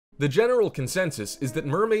The general consensus is that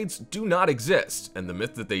mermaids do not exist, and the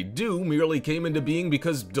myth that they do merely came into being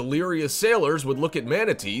because delirious sailors would look at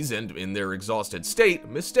manatees and, in their exhausted state,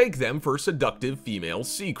 mistake them for seductive female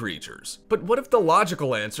sea creatures. But what if the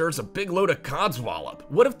logical answer is a big load of codswallop?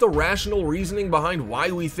 What if the rational reasoning behind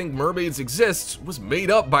why we think mermaids exist was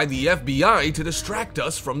made up by the FBI to distract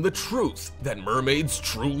us from the truth that mermaids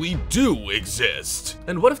truly do exist?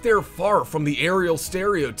 And what if they're far from the Ariel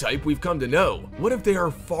stereotype we've come to know? What if they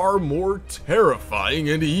are far more terrifying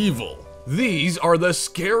and evil? These are the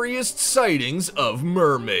scariest sightings of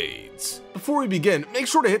mermaids. Before we begin, make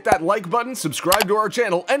sure to hit that like button, subscribe to our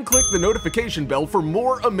channel, and click the notification bell for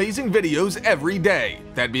more amazing videos every day.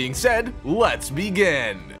 That being said, let's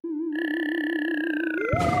begin.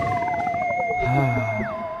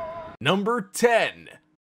 Number 10.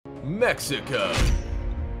 Mexico.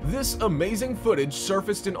 This amazing footage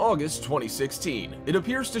surfaced in August 2016. It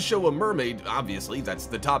appears to show a mermaid, obviously that's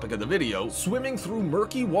the topic of the video, swimming through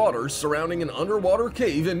murky waters surrounding an underwater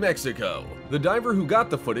cave in Mexico. The diver who got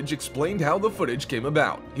the footage explained how the footage came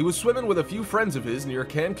about. He was swimming with a few friends of his near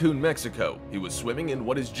Cancun, Mexico. He was swimming in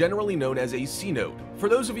what is generally known as a cenote. For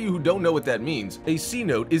those of you who don't know what that means, a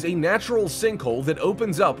cenote is a natural sinkhole that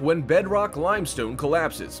opens up when bedrock limestone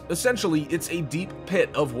collapses. Essentially, it's a deep pit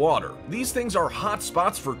of water. These things are hot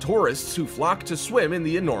spots for tourists who flock to swim in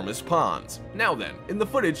the enormous ponds. Now then, in the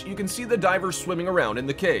footage, you can see the diver swimming around in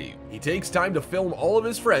the cave. He takes time to film all of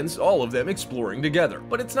his friends, all of them exploring together.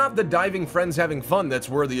 But it's not the diving friends having fun that's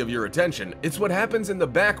worthy of your attention, it's what happens in the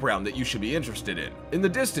background that you should be interested in. In the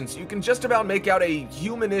distance, you can just about make out a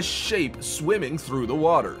humanish shape swimming through the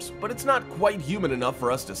waters, but it's not quite human enough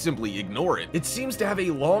for us to simply ignore it. It seems to have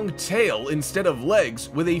a long tail instead of legs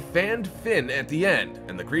with a fanned fin at the end,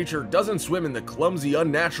 and the creature doesn't swim in the clumsy,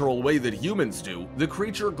 unnatural way that humans do. The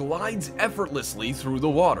creature glides effortlessly through the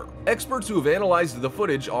water. Experts who have analyzed the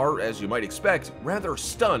footage are, as you might expect, rather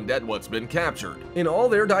stunned at what's been captured. In all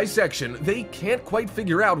their dissection, they can't quite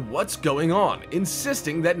figure out what's going on,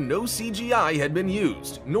 insisting that no CGI had been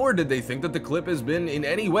used, nor did they think that the clip has been in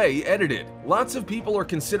any way edited. Lots of people are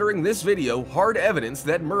considering this video hard evidence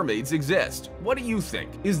that mermaids exist. What do you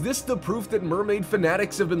think? Is this the proof that mermaid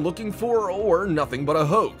fanatics have been looking for, or nothing but a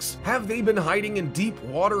hoax? Have they been hiding in deep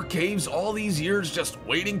water caves all these years just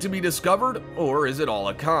waiting to be discovered, or is it all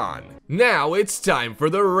a con? Now it's time for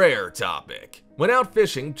the rare topic. When out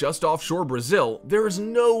fishing just offshore Brazil, there is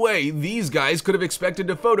no way these guys could have expected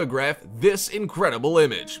to photograph this incredible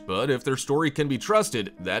image. But if their story can be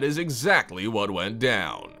trusted, that is exactly what went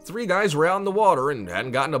down. 3 guys were out in the water and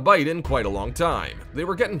hadn't gotten a bite in quite a long time. They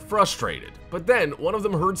were getting frustrated. But then, one of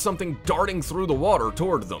them heard something darting through the water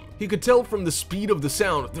toward them. He could tell from the speed of the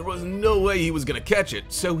sound there was no way he was gonna catch it,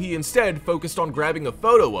 so he instead focused on grabbing a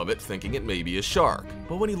photo of it, thinking it may be a shark.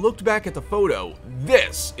 But when he looked back at the photo,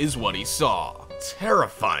 this is what he saw.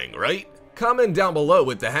 Terrifying, right? Comment down below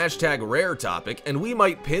with the hashtag rare topic and we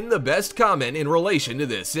might pin the best comment in relation to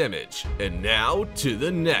this image. And now to the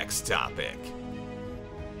next topic.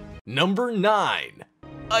 Number 9.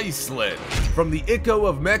 Iceland. From the Echo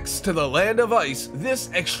of Mex to the land of ice, this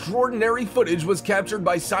extraordinary footage was captured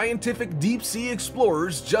by scientific deep-sea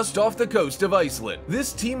explorers just off the coast of Iceland.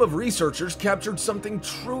 This team of researchers captured something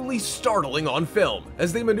truly startling on film.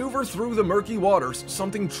 As they maneuver through the murky waters,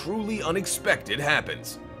 something truly unexpected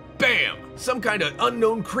happens. Bam! Some kind of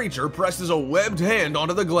unknown creature presses a webbed hand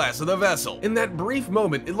onto the glass of the vessel. In that brief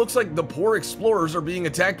moment, it looks like the poor explorers are being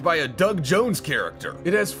attacked by a Doug Jones character.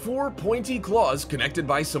 It has 4 pointy claws connected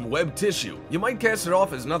by some webbed tissue. You might cast it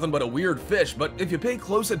off as nothing but a weird fish, but if you pay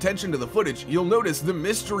close attention to the footage, you'll notice the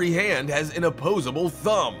mystery hand has an opposable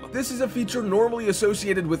thumb. This is a feature normally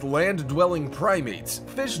associated with land-dwelling primates.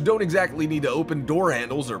 Fish don't exactly need to open door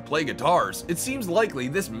handles or play guitars. It seems likely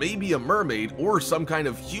this may be a mermaid or some kind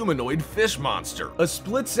of humanoid fish monster. A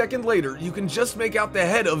split second later, you can just make out the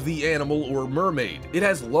head of the animal or mermaid. It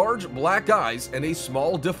has large black eyes and a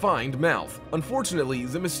small defined mouth. Unfortunately,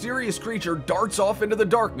 the mysterious creature darts off into the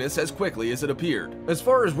darkness as quickly as it appeared. As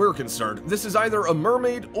far as we're concerned, this is either a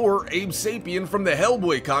mermaid or Abe Sapien from the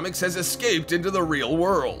Hellboy comics has escaped into the real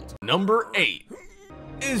world. Number 8.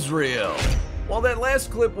 Israel. While that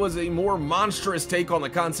last clip was a more monstrous take on the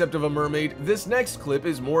concept of a mermaid, this next clip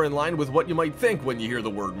is more in line with what you might think when you hear the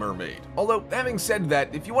word mermaid. Although, having said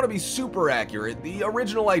that, if you want to be super accurate, the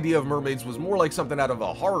original idea of mermaids was more like something out of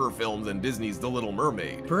a horror film than Disney's The Little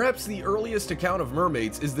Mermaid. Perhaps the earliest account of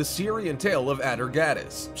mermaids is the Syrian tale of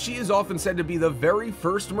Atargatis. She is often said to be the very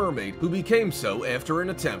first mermaid who became so after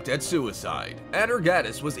an attempt at suicide.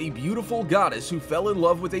 Atargatis was a beautiful goddess who fell in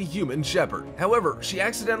love with a human shepherd. However, she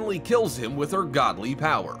accidentally kills him with her their godly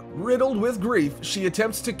power. Riddled with grief, she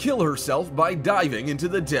attempts to kill herself by diving into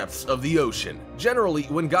the depths of the ocean. Generally,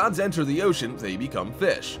 when gods enter the ocean, they become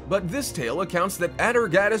fish. But this tale accounts that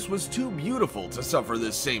Atargatis was too beautiful to suffer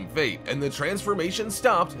this same fate, and the transformation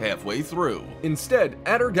stopped halfway through. Instead,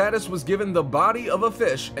 Atargatis was given the body of a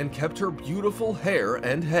fish and kept her beautiful hair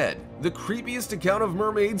and head. The creepiest account of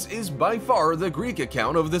mermaids is by far the Greek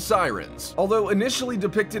account of the sirens. Although initially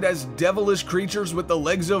depicted as devilish creatures with the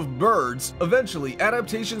legs of birds, eventually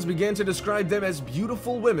adaptations began to describe them as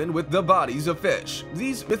beautiful women with the bodies of fish.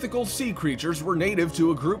 These mythical sea creatures were native to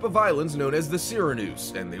a group of islands known as the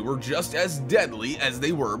Cyrenus, and they were just as deadly as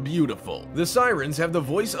they were beautiful. The sirens have the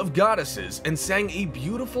voice of goddesses and sang a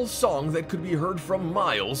beautiful song that could be heard from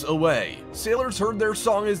miles away. Sailors heard their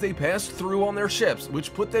song as they passed through on their ships,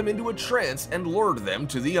 which put them into a trance and lured them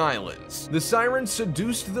to the islands. The sirens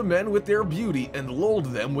seduced the men with their beauty and lulled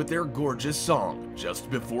them with their gorgeous song, just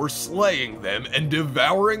before slaying them and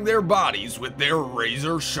devouring their bodies with their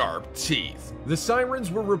razor-sharp teeth. The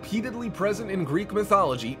sirens were repeatedly present in Greek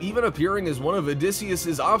mythology, even appearing as one of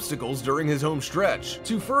Odysseus's obstacles during his home stretch.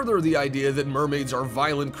 To further the idea that mermaids are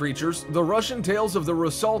violent creatures, the Russian tales of the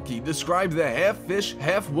Rusalki described the half-fish,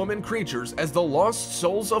 half-woman creatures as the lost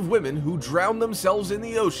souls of women who drown themselves in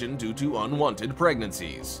the ocean due to unwanted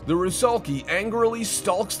pregnancies. The Rusalki angrily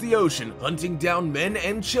stalks the ocean, hunting down men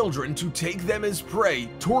and children to take them as prey,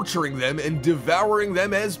 torturing them and devouring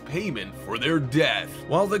them as payment for their death.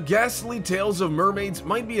 While the ghastly tales of mermaids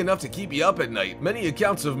might be enough to keep you up at night, many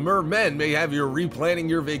accounts of mermen may have you replanning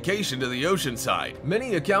your vacation to the ocean side.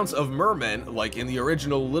 Many accounts of mermen, like in the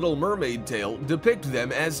original Little Mermaid tale, depict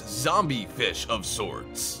them as zombie fish of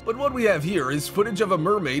sorts. But what we have here is footage of a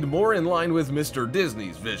mermaid more in line with Mr.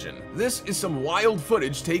 Disney's vision. This is some wild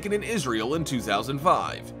footage taken in Israel in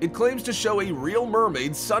 2005. It claims to show a real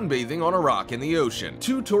mermaid sunbathing on a rock in the ocean.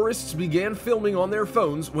 Two tourists began filming on their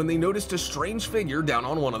phones when they noticed a strange figure down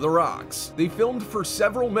on one of the rocks. They filmed for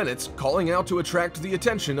several minutes, calling out to attract the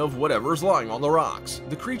attention of whatever's lying on the rocks.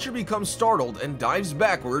 The creature becomes startled and dives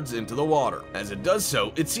backwards into the water. As it does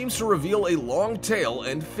so, it seems to reveal a long tail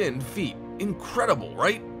and finned feet. Incredible,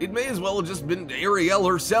 right? It may as well have just been Ariel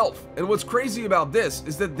herself. And what's crazy about this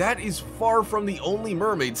is that that is far from the only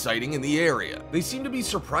mermaid sighting in the area. They seem to be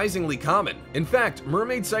surprisingly common. In fact,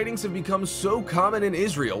 mermaid sightings have become so common in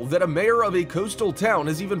Israel that a mayor of a coastal town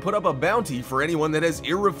has even put up a bounty for anyone that has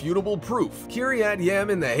irrefutable proof. Kiryat Yam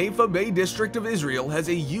in the Haifa Bay district of Israel has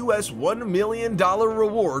a US $1 million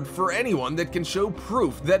reward for anyone that can show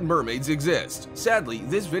proof that mermaids exist. Sadly,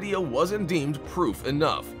 this video wasn't deemed proof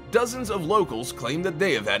enough. Dozens of locals claim that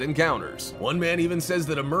they have had encounters. One man even says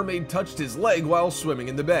that a mermaid touched his leg while swimming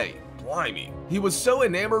in the bay. Blimey. He was so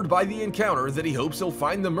enamored by the encounter that he hopes he'll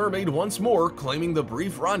find the mermaid once more, claiming the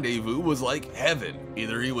brief rendezvous was like heaven.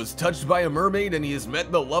 Either he was touched by a mermaid and he has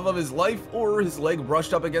met the love of his life, or his leg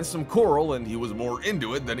brushed up against some coral and he was more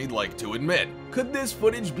into it than he'd like to admit. Could this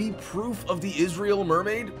footage be proof of the Israel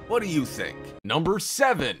mermaid? What do you think? Number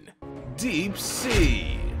 7. Deep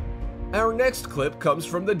Sea. Our next clip comes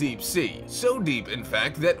from the deep sea, so deep in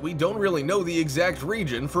fact that we don't really know the exact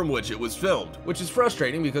region from which it was filmed, which is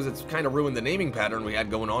frustrating because it's kind of ruined the naming pattern we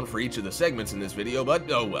had going on for each of the segments in this video,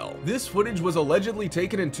 but oh well. This footage was allegedly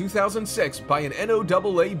taken in 2006 by an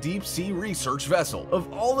NOAA deep sea research vessel.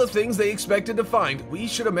 Of all the things they expected to find, we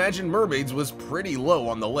should imagine mermaids was pretty low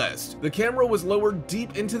on the list. The camera was lowered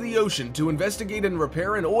deep into the ocean to investigate and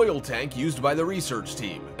repair an oil tank used by the research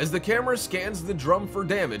team. As the camera scans the drum for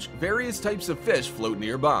damage, various types of fish float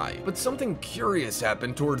nearby, but something curious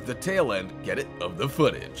happened toward the tail end, get it, of the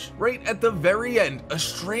footage. Right at the very end, a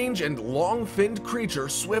strange and long-finned creature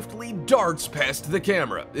swiftly darts past the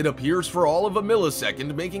camera. It appears for all of a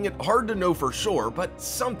millisecond, making it hard to know for sure, but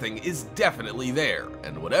something is definitely there.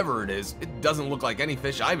 And whatever it is, it doesn't look like any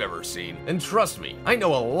fish I've ever seen. And trust me, I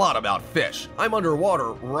know a lot about fish. I'm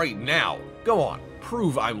underwater right now. Go on,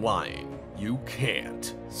 prove I'm lying. You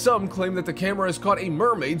can't. Some claim that the camera has caught a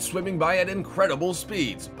mermaid swimming by at incredible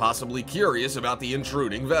speeds, possibly curious about the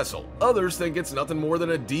intruding vessel. Others think it's nothing more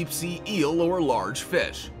than a deep-sea eel or large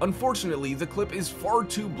fish. Unfortunately, the clip is far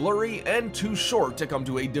too blurry and too short to come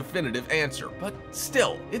to a definitive answer, but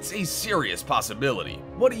still, it's a serious possibility.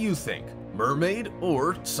 What do you think? Mermaid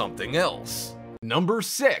or something else? Number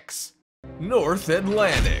 6. North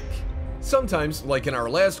Atlantic. Sometimes, like in our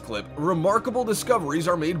last clip, remarkable discoveries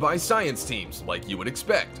are made by science teams, like you would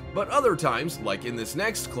expect. But other times, like in this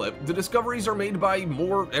next clip, the discoveries are made by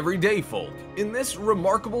more everyday folk. In this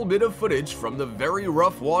remarkable bit of footage from the very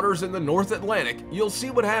rough waters in the North Atlantic, you'll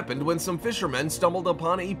see what happened when some fishermen stumbled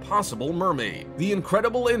upon a possible mermaid. The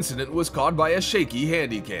incredible incident was caught by a shaky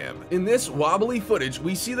handycam. In this wobbly footage,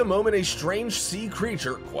 we see the moment a strange sea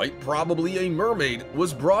creature, quite probably a mermaid,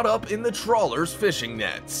 was brought up in the trawler's fishing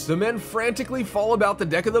nets. The men frantically fall about the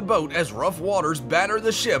deck of the boat as rough waters batter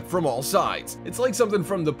the ship from all sides. It's like something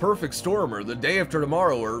from The Perfect Storm or The Day After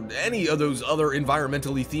Tomorrow or any of those other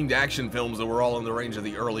environmentally themed action films that were all in the range of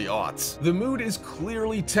the early aughts. The mood is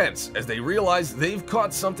clearly tense as they realize they've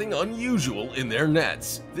caught something unusual in their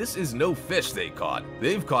nets. This is no fish they caught.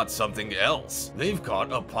 They've caught something else. They've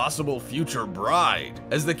caught a possible future bride.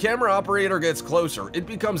 As the camera operator gets closer, it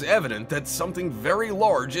becomes evident that something very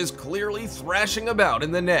large is clearly thrashing about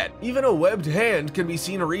in the net. Even a webbed hand can be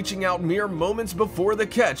seen reaching out mere moments before the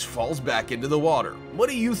catch falls back into the water. What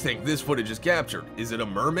do you think this footage has captured? Is it a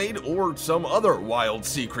mermaid or some other wild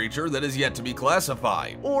sea creature that is yet to be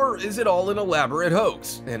classified? Or is it all an elaborate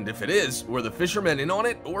hoax? And if it is, were the fishermen in on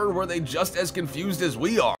it, or were they just as confused as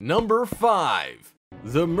we are? Number 5.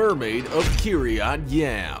 The Mermaid of Kiryat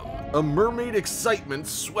Yam. A mermaid excitement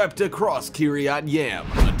swept across Kiryat Yam,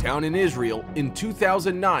 a town in Israel, in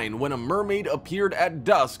 2009 when a mermaid appeared at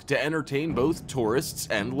dusk to entertain both tourists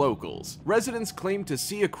and locals. Residents claimed to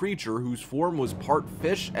see a creature whose form was part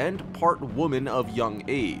fish and part woman of young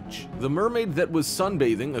age. The mermaid that was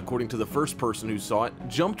sunbathing, according to the first person who saw it,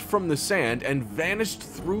 jumped from the sand and vanished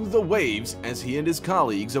through the waves as he and his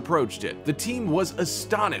colleagues approached it. The team was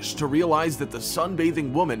astonished to realize that the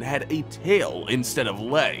sunbathing woman had a tail instead of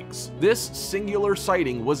legs. This singular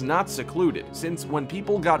sighting was not secluded, since when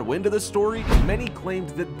people got wind of the story, many claimed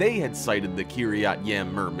that they had sighted the Kiryat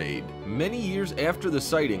Yam mermaid. Many years after the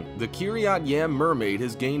sighting, the Kiryat Yam mermaid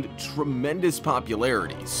has gained tremendous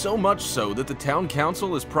popularity, so much so that the town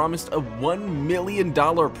council has promised a $1 million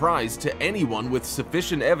prize to anyone with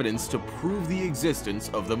sufficient evidence to prove the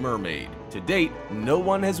existence of the mermaid. To date, no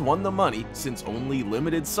one has won the money since only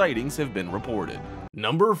limited sightings have been reported.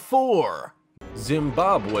 Number 4.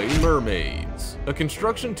 Zimbabwe mermaids. A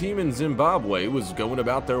construction team in Zimbabwe was going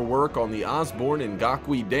about their work on the Osborne and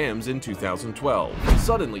Gakwe dams in 2012.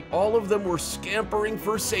 Suddenly, all of them were scampering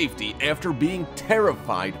for safety after being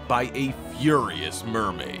terrified by a furious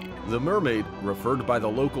mermaid. The mermaid, referred by the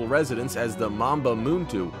local residents as the Mamba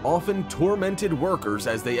Muntu, often tormented workers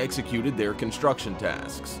as they executed their construction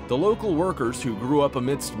tasks. The local workers, who grew up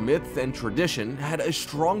amidst myth and tradition, had a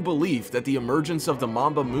strong belief that the emergence of the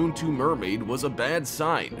Mamba Muntu mermaid was a bad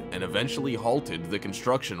sign and eventually halted the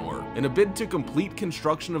construction work. In a bid to complete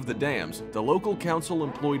construction of the dams, the local council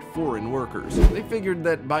employed foreign workers. They figured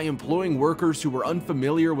that by employing workers who were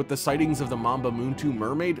unfamiliar with the sightings of the Mamba Muntu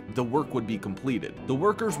mermaid, the work would be completed. The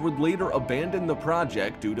workers would later abandon the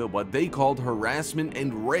project due to what they called harassment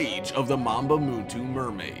and rage of the Mamba Muntu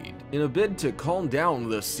mermaid. In a bid to calm down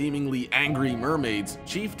the seemingly angry mermaids,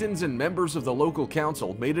 chieftains and members of the local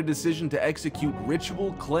council made a decision to execute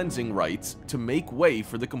ritual cleansing rites to make way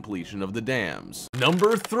for the completion of the dams.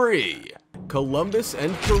 Number 3. Columbus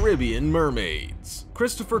and Caribbean mermaids.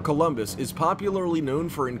 Christopher Columbus is popularly known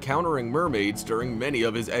for encountering mermaids during many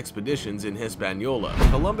of his expeditions in Hispaniola.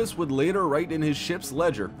 Columbus would later write in his ship's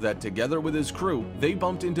ledger that together with his crew, they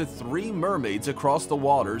bumped into 3 mermaids across the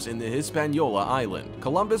waters in the Hispaniola island.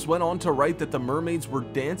 Columbus went on to write that the mermaids were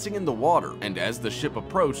dancing in the water, and as the ship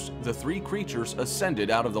approached, the 3 creatures ascended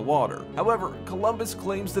out of the water. However, Columbus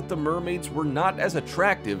claims that the mermaids were not as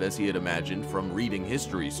attractive as he had imagined from reading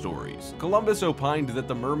history stories. Columbus opined that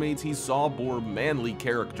the mermaids he saw bore manly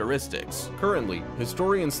characteristics. Currently,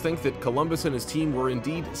 historians think that Columbus and his team were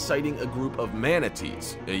indeed sighting a group of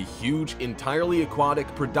manatees, a huge, entirely aquatic,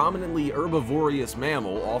 predominantly herbivorous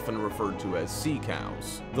mammal often referred to as sea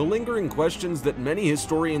cows. The lingering questions that many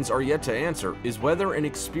historians are yet to answer is whether an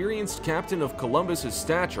experienced captain of Columbus's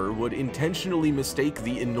stature would intentionally mistake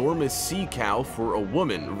the enormous sea cow for a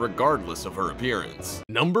woman regardless of her appearance.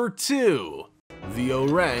 Number 2. The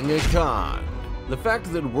orangutan. The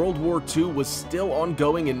fact that World War II was still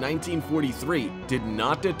ongoing in 1943 did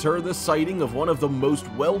not deter the sighting of one of the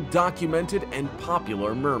most well-documented and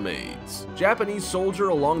popular mermaids. Japanese soldiers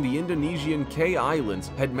along the Indonesian K Islands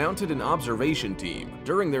had mounted an observation team.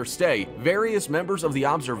 During their stay, various members of the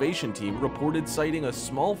observation team reported sighting a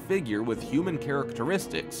small figure with human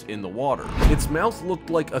characteristics in the water. Its mouth looked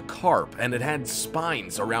like a carp and it had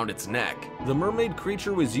spines around its neck. The mermaid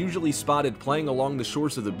creature was usually spotted playing along the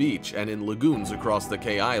shores of the beach and in lagoons across the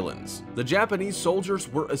K Islands. The Japanese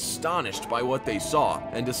soldiers were astonished by what they saw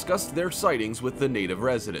and discussed their sightings with the native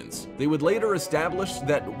residents. They would later establish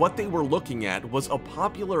that what they were looking at was a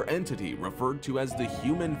popular entity referred to as the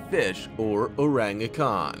human fish or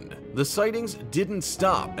orangutan. The sightings didn't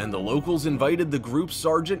stop, and the locals invited the group's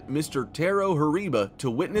sergeant, Mr. Taro Hariba, to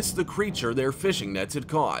witness the creature their fishing nets had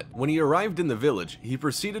caught. When he arrived in the village, he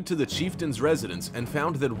proceeded to the chieftain's residence and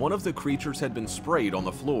found that one of the creatures had been sprayed on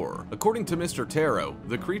the floor. According to Mr. Taro,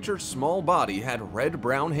 the creature's small body had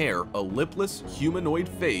red-brown hair, a lipless, humanoid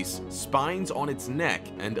face, spines on its neck,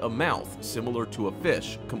 and a mouth similar to a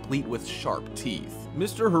fish, complete with sharp teeth.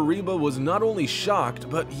 Mr. Hariba was not only shocked,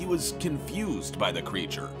 but he was confused by the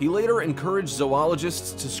creature. He later encouraged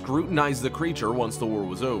zoologists to scrutinize the creature once the war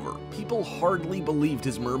was over. People hardly believed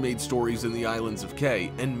his mermaid stories in the islands of K,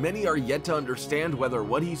 and many are yet to understand whether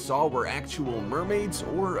what he saw were actual mermaids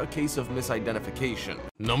or a case of misidentification.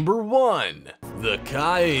 Number 1. The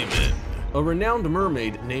Caiman. A renowned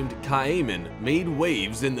mermaid named Caiman made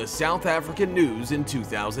waves in the South African news in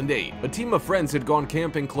 2008. A team of friends had gone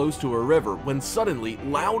camping close to a river when suddenly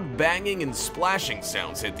loud banging and splashing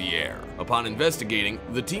sounds hit the air. Upon investigating,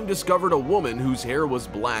 the team discovered a woman whose hair was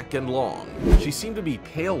black and long. She seemed to be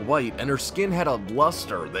pale white, and her skin had a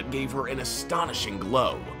luster that gave her an astonishing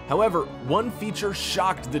glow. However, one feature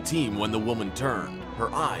shocked the team when the woman turned.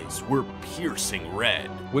 Her eyes were piercing red.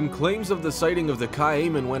 When claims of the sighting of the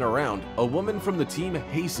Caiman went around, a woman from the team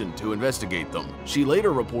hastened to investigate them. She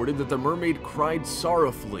later reported that the mermaid cried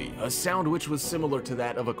sorrowfully, a sound which was similar to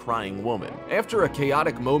that of a crying woman. After a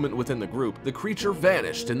chaotic moment within the group, the creature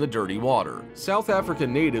vanished in the dirty water. South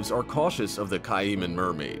African natives are cautious of the Caiman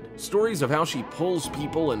mermaid. Stories of how she pulls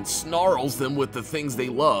people and snarls them with the things they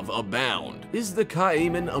love abound. Is the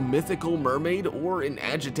Caiman a mythical mermaid or an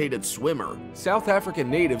agitated swimmer? South African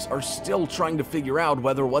natives are still trying to figure out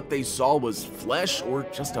whether what they saw was flesh or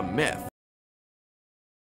just a myth.